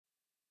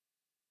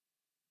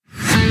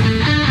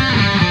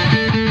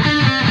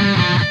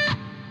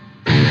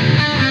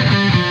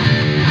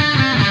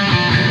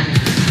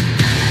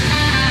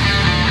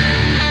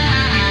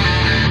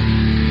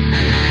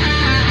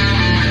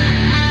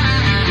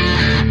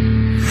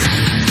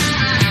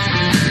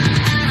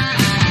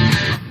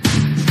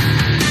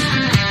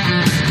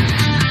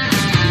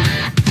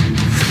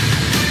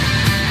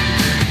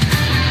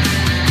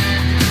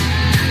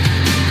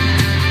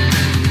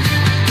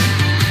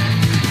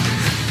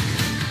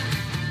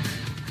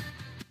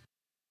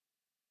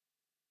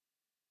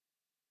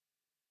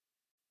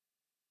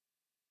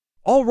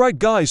Alright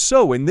guys,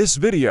 so in this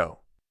video,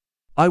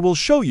 I will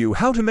show you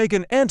how to make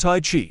an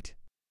anti-cheat.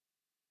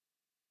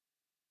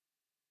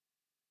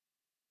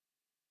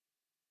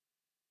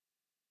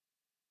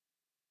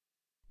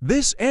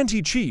 This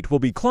anti-cheat will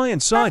be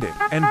client-sided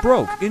and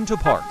broke into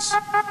parts.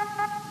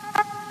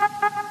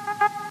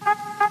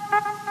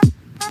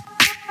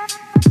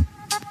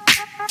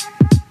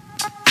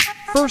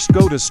 First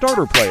go to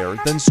Starter Player,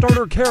 then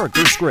Starter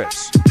Character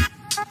Scripts.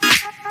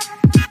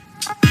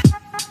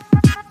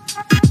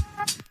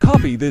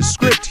 Copy this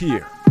script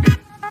here.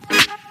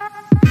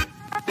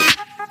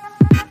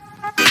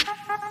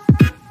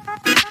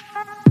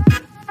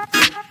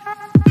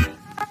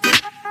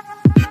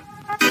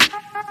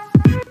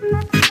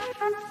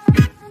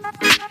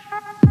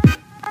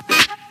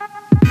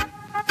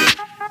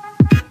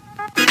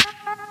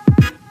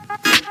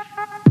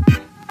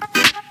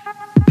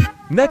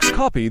 Next,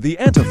 copy the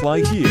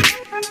anti-fly here.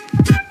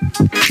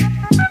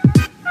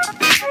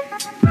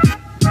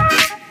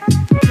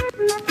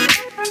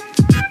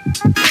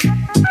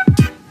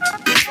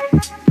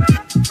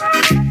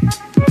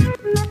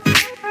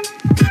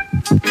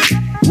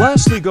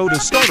 Lastly, go to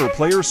Starter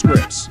Player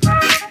Scripts.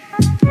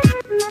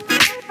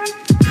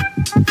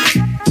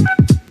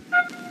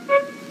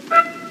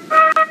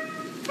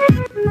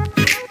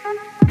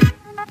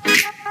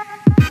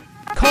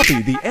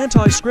 Copy the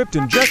anti-script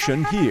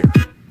injection here.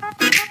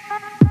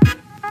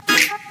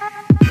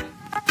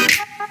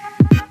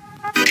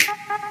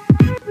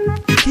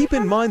 Keep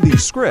in mind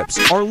these scripts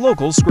are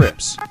local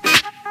scripts.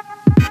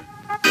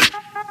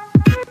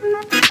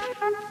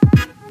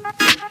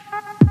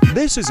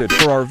 This is it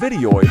for our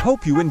video. I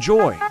hope you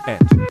enjoy,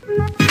 and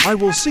I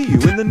will see you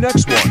in the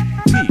next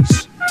one.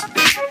 Peace.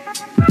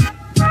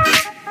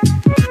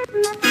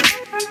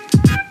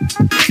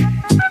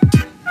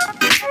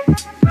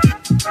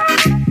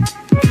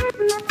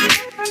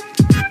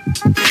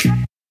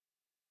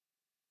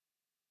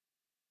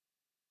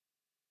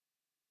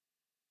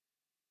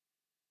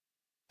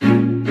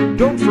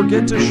 Don't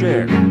forget to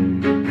share,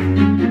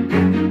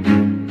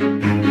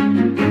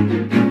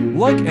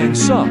 like and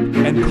sub,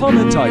 and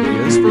comment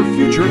ideas for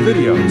future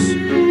videos.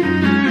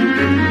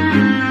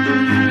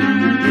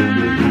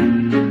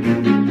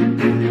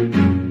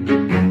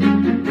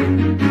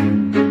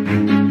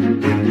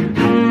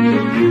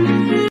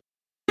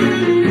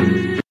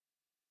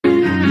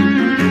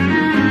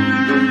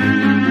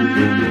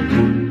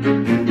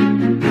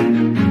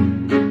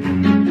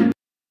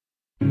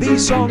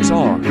 These songs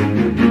are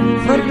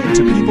credited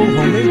to people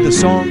who made the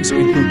songs,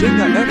 including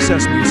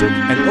XS Music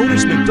and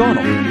OTIS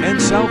McDonald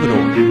and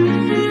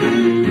Salvador.